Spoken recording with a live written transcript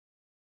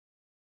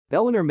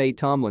Eleanor May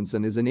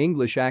Tomlinson is an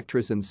English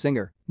actress and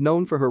singer,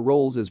 known for her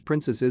roles as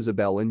Princess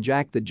Isabelle in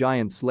Jack the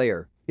Giant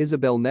Slayer,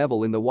 Isabel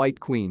Neville in The White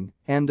Queen,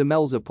 and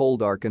Demelza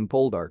Poldark in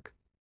Poldark.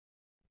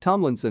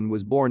 Tomlinson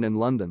was born in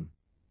London.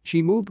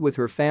 She moved with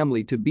her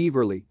family to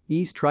Beverley,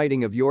 East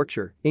Riding of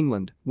Yorkshire,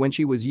 England, when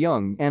she was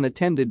young and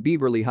attended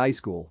Beverley High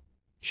School.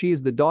 She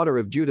is the daughter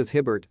of Judith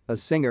Hibbert, a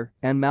singer,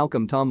 and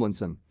Malcolm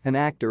Tomlinson, an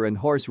actor and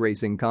horse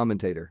racing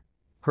commentator.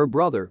 Her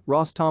brother,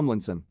 Ross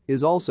Tomlinson,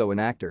 is also an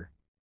actor.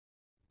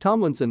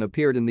 Tomlinson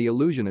appeared in The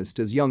Illusionist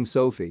as young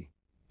Sophie.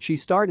 She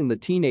starred in the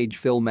teenage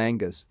film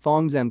Angus,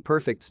 Thongs and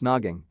Perfect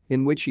Snogging,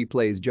 in which she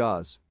plays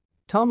Jaws.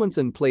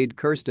 Tomlinson played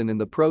Kirsten in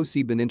the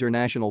pro-Sieben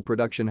international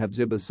production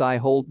Habziba Sai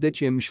Holt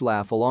Dich im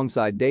Schlaf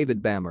alongside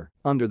David Bammer,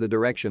 under the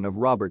direction of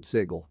Robert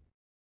Sigel.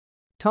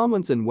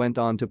 Tomlinson went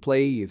on to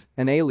play Eve,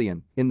 an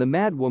alien, in The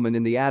Mad Woman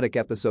in the Attic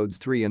episodes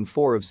 3 and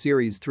 4 of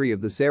Series 3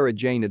 of the Sarah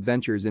Jane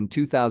Adventures in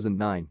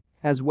 2009,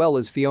 as well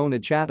as Fiona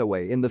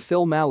Chataway in the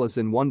film Alice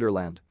in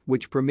Wonderland,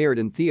 which premiered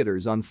in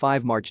theaters on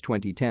 5 March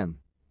 2010.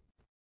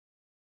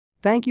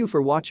 Thank you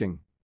for watching.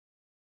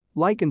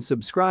 Like and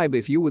subscribe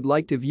if you would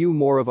like to view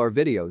more of our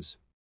videos.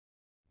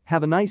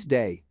 Have a nice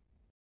day.